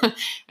 Yeah.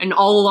 And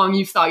all along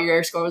you've thought your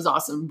air squat was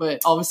awesome,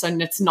 but all of a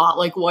sudden it's not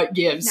like what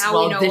gives. Now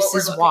well, we know this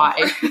is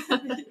why.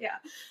 Yeah.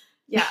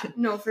 Yeah.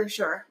 No, for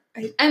sure.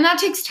 And that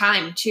takes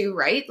time too,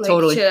 right? Like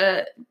totally.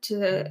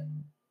 To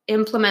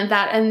implement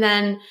that and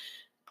then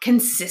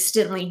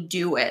consistently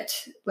do it.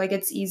 Like,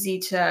 it's easy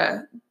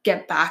to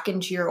get back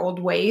into your old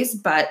ways,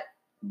 but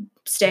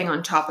staying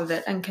on top of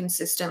it and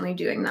consistently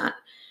doing that.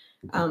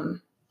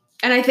 And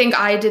I think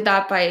I did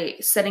that by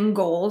setting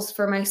goals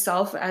for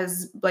myself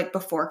as like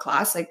before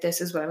class, like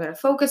this is what I'm going to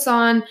focus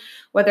on,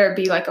 whether it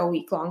be like a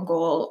week-long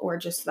goal or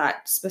just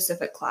that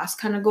specific class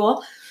kind of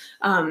goal.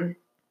 And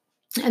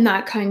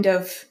that kind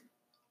of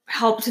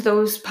helped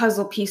those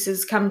puzzle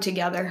pieces come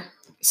together.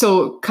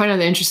 So kind of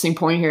the interesting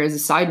point here is a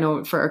side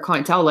note for our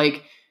clientele,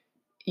 like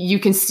you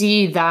can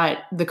see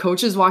that the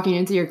coaches walking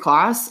into your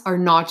class are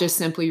not just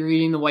simply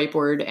reading the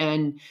whiteboard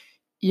and,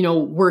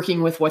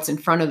 working with what's in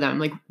front of them.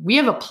 Like, we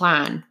have a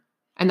plan,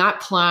 and that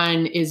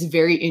plan is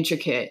very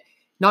intricate.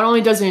 Not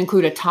only does it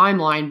include a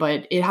timeline,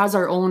 but it has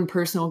our own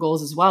personal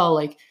goals as well.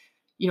 Like,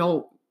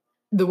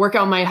 the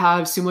workout might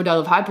have sumo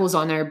deadlift high pulls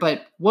on there,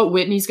 but what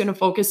Whitney's going to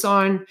focus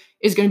on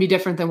is going to be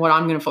different than what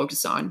I'm going to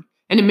focus on.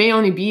 And it may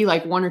only be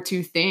like 1 or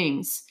 2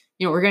 things.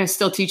 We're going to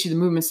still teach you the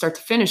movement start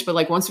to finish, but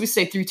like once we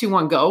say 3, 2,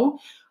 1, go,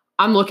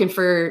 I'm looking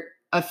for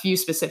a few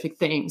specific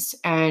things,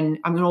 and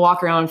I'm going to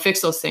walk around and fix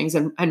those things.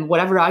 And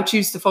whatever I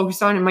choose to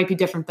focus on, it might be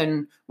different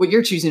than what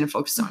you're choosing to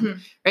focus on. Mm-hmm.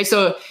 Right.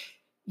 So,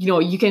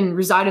 you can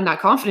reside in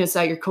that confidence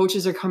that your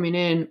coaches are coming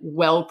in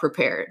well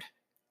prepared.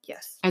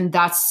 Yes. And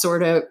that's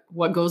sort of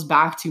what goes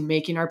back to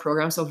making our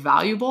program so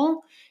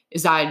valuable,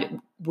 is that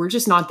we're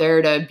just not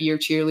there to be your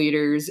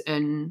cheerleaders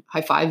and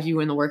high five you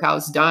when the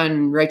workout's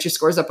done, write your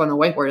scores up on the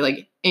whiteboard.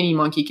 Like, any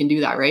monkey can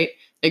do that, right?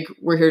 Like,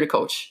 we're here to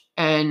coach,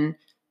 and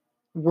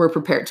we're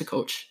prepared to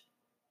coach.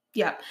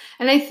 Yeah.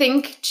 And I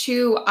think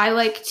too, I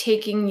like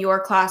taking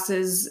your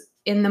classes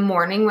in the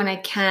morning when I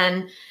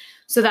can,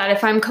 so that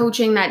if I'm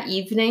coaching that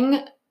evening,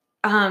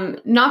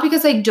 not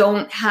because I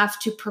don't have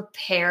to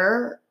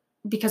prepare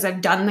because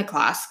I've done the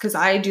class, because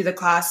I do the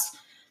class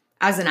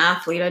as an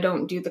athlete. I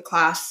don't do the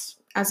class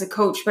as a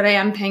coach, but I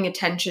am paying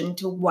attention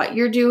to what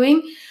you're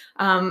doing.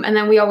 And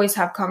then we always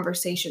have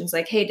conversations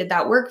like, hey, did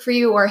that work for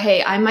you? Or,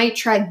 hey, I might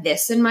try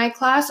this in my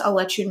class. I'll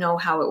let you know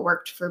how it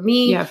worked for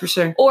me. Yeah, for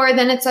sure. Or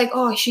then it's like,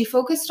 oh, she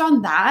focused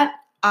on that.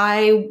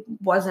 I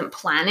wasn't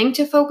planning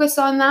to focus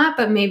on that,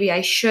 but maybe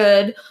I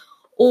should.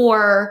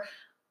 Or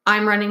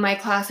I'm running my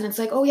class and it's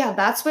like, oh yeah,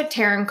 that's what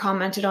Taryn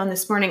commented on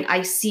this morning.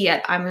 I see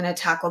it. I'm going to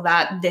tackle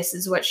that. This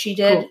is what she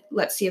did. Cool.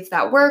 Let's see if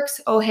that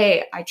works. Oh,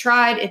 hey, I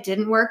tried. It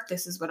didn't work.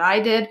 This is what I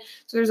did.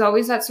 So there's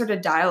always that sort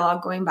of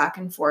dialogue going back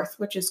and forth,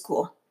 which is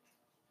cool.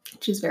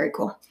 Which is very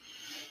cool.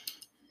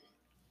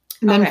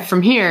 And then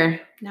from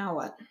here. Now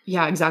what?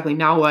 Yeah, exactly.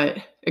 Now what?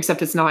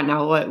 Except it's not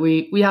now what.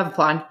 We have a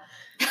plan.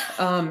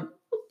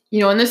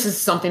 and this is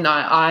something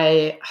that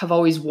I have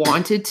always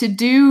wanted to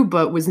do,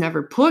 but was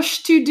never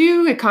pushed to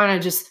do. It kind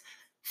of just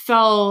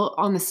fell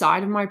on the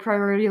side of my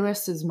priority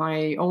list as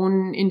my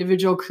own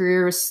individual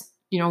career was,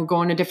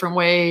 going a different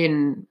way,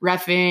 and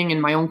reffing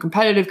and my own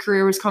competitive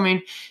career was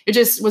coming. It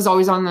just was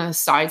always on the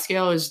side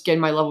scale, is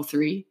getting my level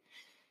 3.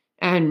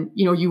 And,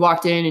 you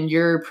walked in, and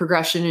your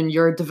progression and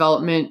your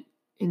development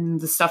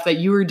and the stuff that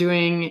you were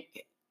doing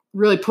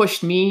really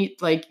pushed me.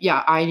 Like,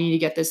 yeah, I need to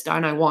get this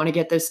done. I want to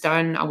get this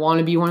done. I want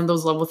to be one of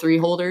those level 3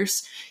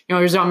 holders.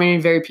 There's not many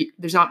very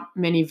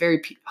many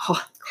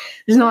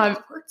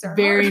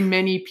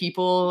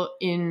people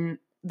in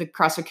the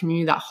CrossFit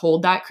community that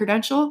hold that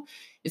credential.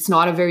 It's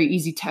not a very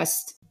easy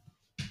test.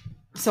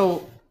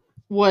 So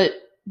what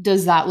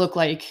does that look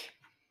like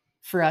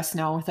for us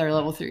now with our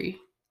level 3?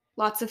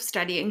 Lots of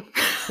studying.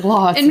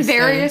 In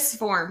various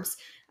forms.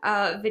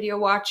 Video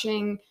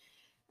watching,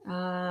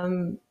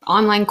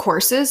 online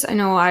courses. I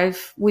know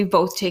we've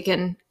both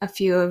taken a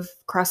few of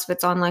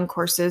CrossFit's online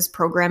courses,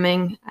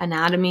 programming,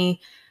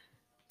 anatomy,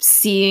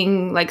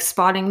 seeing, like,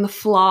 spotting the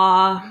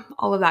flaw,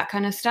 all of that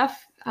kind of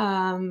stuff,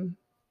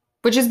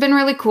 which has been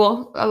really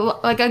cool.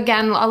 Like,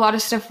 again, a lot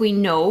of stuff we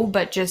know,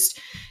 but just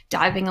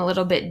diving a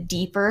little bit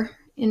deeper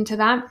into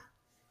that.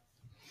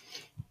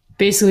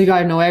 Basically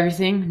got to know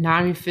everything: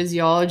 anatomy,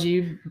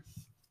 physiology,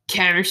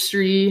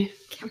 chemistry.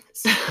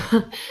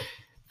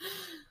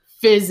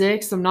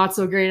 Physics. I'm not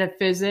so great at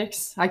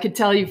physics. I could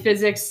tell you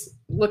physics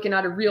looking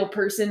at a real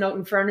person out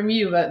in front of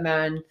me, but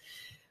man,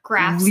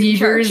 graphs,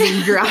 levers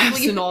and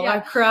graphs and all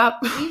that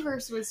crap.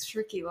 Levers was a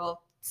tricky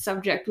little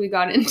subject we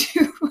got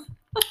into.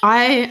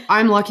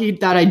 I'm lucky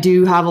that I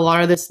do have a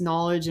lot of this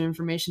knowledge and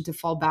information to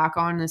fall back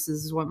on. This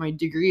is what my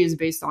degree is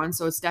based on.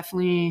 So it's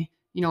definitely,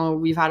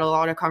 we've had a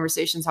lot of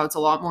conversations how it's a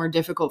lot more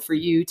difficult for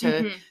you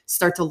to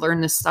start to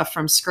learn this stuff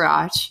from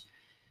scratch.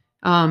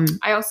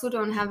 I also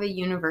don't have a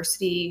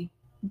university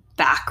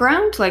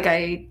background. Like,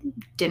 I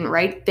didn't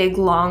write big,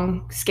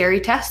 long, scary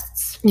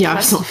tests.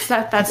 Yeah,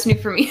 that's new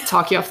for me.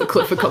 Talk you off the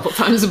cliff a couple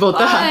times about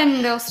that.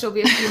 And there'll still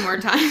be a few more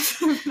times.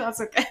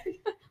 That's okay.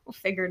 We'll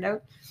figure it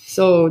out.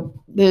 So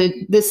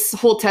this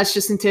whole test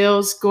just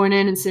entails going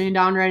in and sitting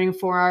down, writing a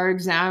 4-hour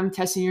exam,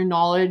 testing your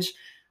knowledge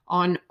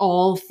on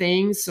all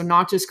things. So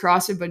not just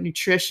CrossFit, but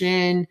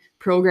nutrition,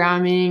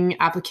 programming,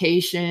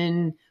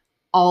 application,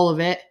 all of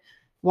it.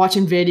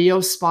 Watching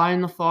videos,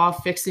 spotting the flaw,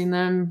 fixing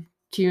them,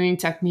 cueing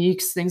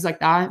techniques, things like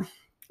that.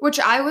 Which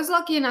I was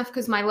lucky enough,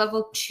 because my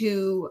level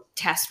 2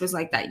 test was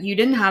like that. You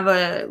didn't have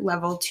a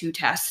level 2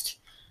 test.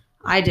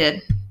 I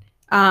did.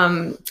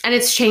 And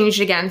it's changed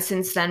again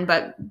since then,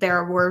 but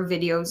there were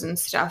videos and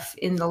stuff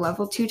in the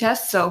level 2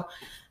 test. So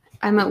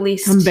I'm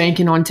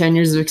banking on 10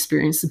 years of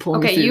experience to pull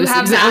me through you this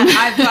have exam.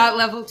 that. I've got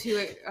level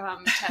 2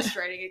 test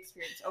writing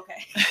experience.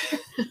 Okay.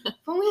 If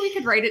only we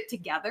could write it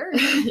together,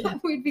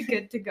 we'd be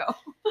good to go.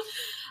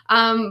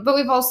 But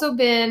we've also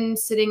been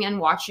sitting and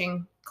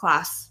watching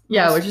class.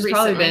 Yeah, which has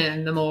probably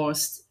been the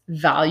most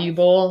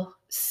valuable,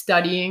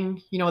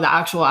 studying, the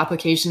actual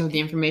application of the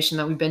information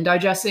that we've been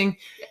digesting.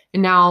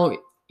 And now,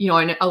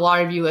 and a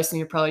lot of you listening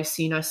have probably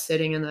seen us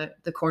sitting in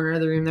the corner of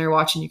the room there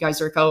watching you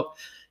guys work out.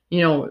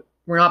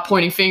 We're not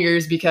pointing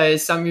fingers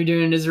because something you're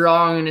doing is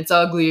wrong and it's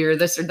ugly or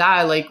this or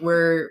that. Like,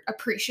 we're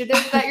appreciative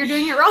that you're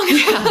doing it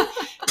wrong.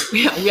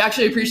 Yeah, we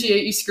actually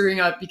appreciate you screwing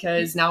up,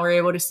 because now we're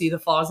able to see the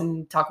flaws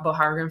and talk about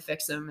how we're going to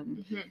fix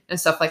them and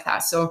stuff like that.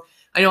 So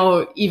I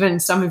know even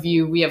some of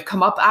you, we have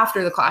come up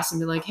after the class and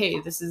been like, hey,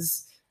 this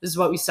is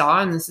what we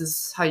saw and this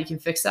is how you can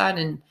fix that.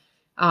 And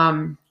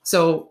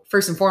so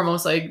first and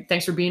foremost, like,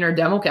 thanks for being our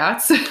demo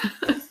cats.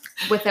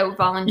 Without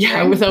volunteering.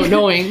 Yeah, without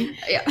knowing.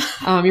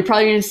 Yeah. You're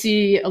probably going to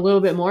see a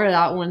little bit more of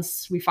that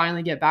once we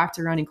finally get back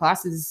to running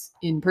classes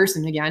in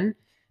person again.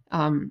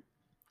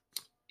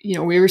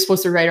 We were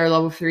supposed to write our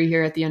level 3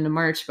 here at the end of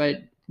March, but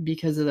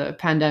because of the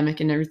pandemic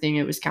and everything,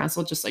 it was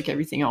canceled just like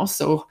everything else.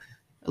 So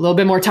a little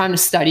bit more time to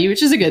study,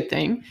 which is a good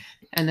thing.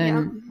 And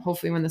then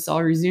hopefully when this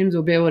all resumes,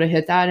 we'll be able to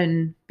hit that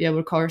and be able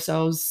to call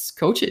ourselves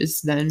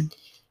coaches then.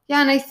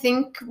 Yeah. And I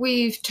think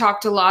we've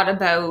talked a lot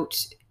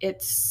about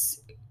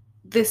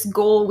this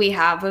goal we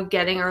have of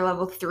getting our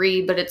level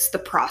 3, but it's the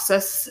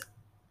process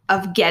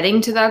of getting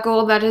to that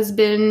goal that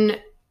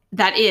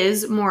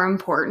is more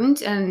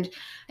important. And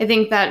I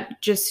think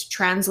that just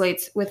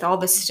translates with all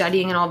the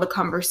studying and all the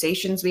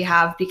conversations we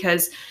have,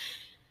 because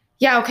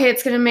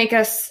it's going to make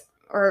us,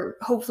 or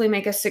hopefully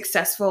make us,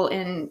 successful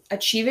in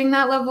achieving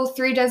that level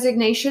 3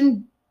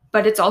 designation,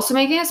 but it's also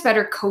making us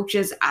better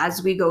coaches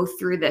as we go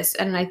through this.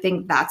 And I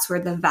think that's where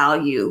the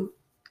value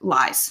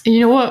lies. And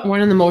you know what?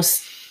 One of the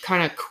most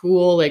kind of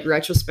cool, like,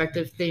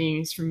 retrospective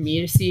things for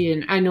me to see,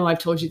 and I know I've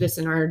told you this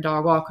in our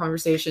dog walk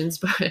conversations,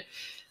 but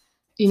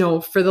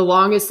for the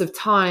longest of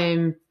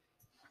time,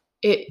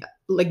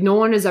 no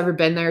one has ever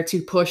been there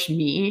to push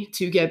me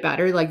to get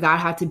better. Like, that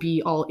had to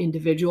be all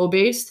individual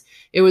based.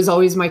 It was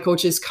always my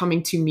coaches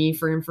coming to me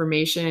for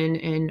information,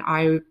 and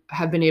I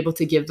have been able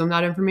to give them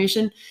that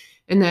information.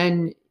 And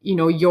then,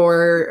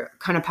 your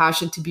kind of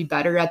passion to be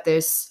better at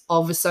this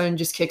all of a sudden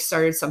just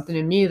kickstarted something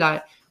in me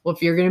that well,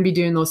 if you're going to be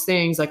doing those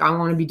things, like I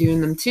want to be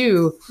doing them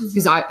too,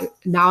 because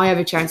now I have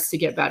a chance to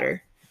get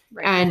better.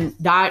 Right. And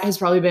that has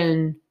probably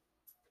been,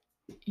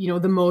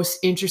 the most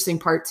interesting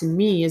part to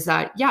me is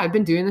that, yeah, I've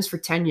been doing this for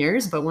 10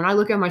 years, but when I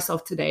look at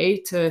myself today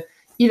to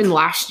even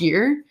last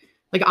year,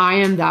 like I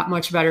am that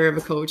much better of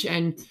a coach.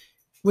 And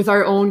with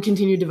our own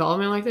continued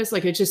development like this,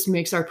 like it just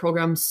makes our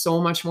program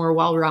so much more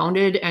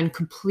well-rounded and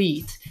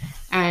complete.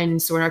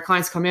 And so when our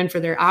clients come in for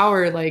their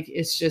hour, like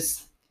it's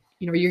just,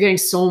 you're getting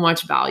so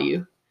much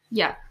value.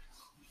 Yeah.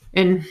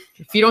 And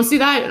if you don't see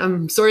that,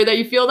 I'm sorry that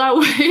you feel that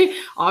way.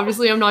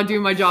 Obviously, I'm not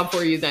doing my job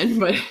for you then,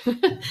 but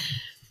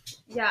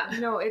yeah,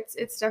 no,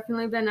 it's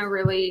definitely been a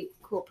really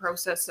cool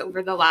process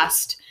over the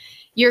last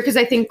year, because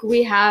I think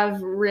we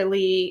have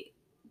really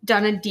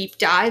done a deep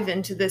dive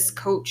into this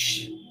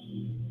coach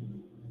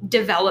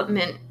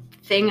development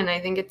thing, and I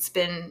think it's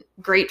been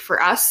great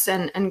for us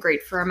and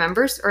great for our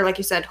members, or like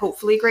you said,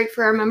 hopefully great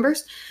for our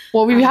members.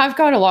 Well, we have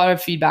got a lot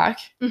of feedback,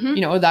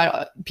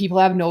 that people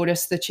have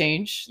noticed the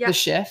change, the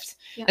shift.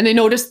 Yeah. And they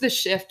noticed the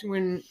shift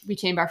when we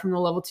came back from the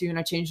level 2 and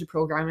I changed the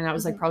program. And that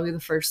was like probably the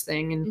first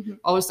thing. And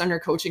all of a sudden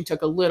our coaching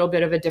took a little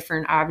bit of a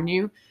different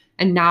avenue.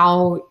 And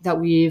now that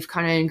we've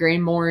kind of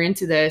ingrained more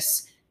into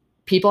this,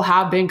 people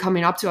have been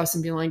coming up to us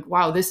and being like,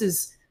 wow, this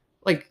is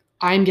like,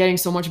 I'm getting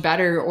so much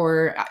better,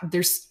 or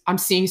I'm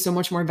seeing so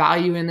much more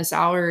value in this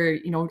hour,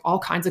 all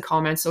kinds of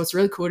comments. So it's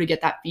really cool to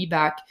get that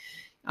feedback.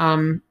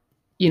 And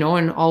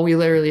all we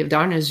literally have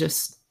done is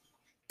just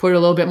put a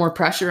little bit more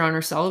pressure on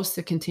ourselves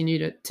to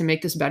continue to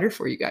make this better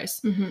for you guys.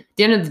 At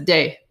the end of the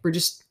day, we're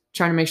just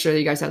trying to make sure that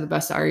you guys have the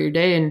best hour of your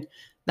day. And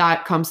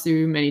that comes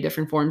through many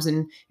different forms,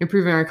 and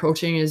improving our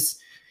coaching is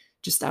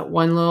just that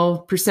 1 little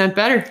percent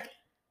better.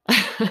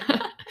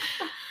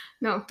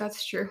 No,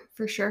 that's true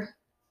for sure.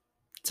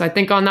 So I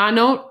think on that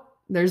note,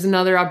 there's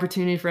another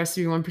opportunity for us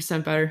to be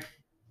 1% better.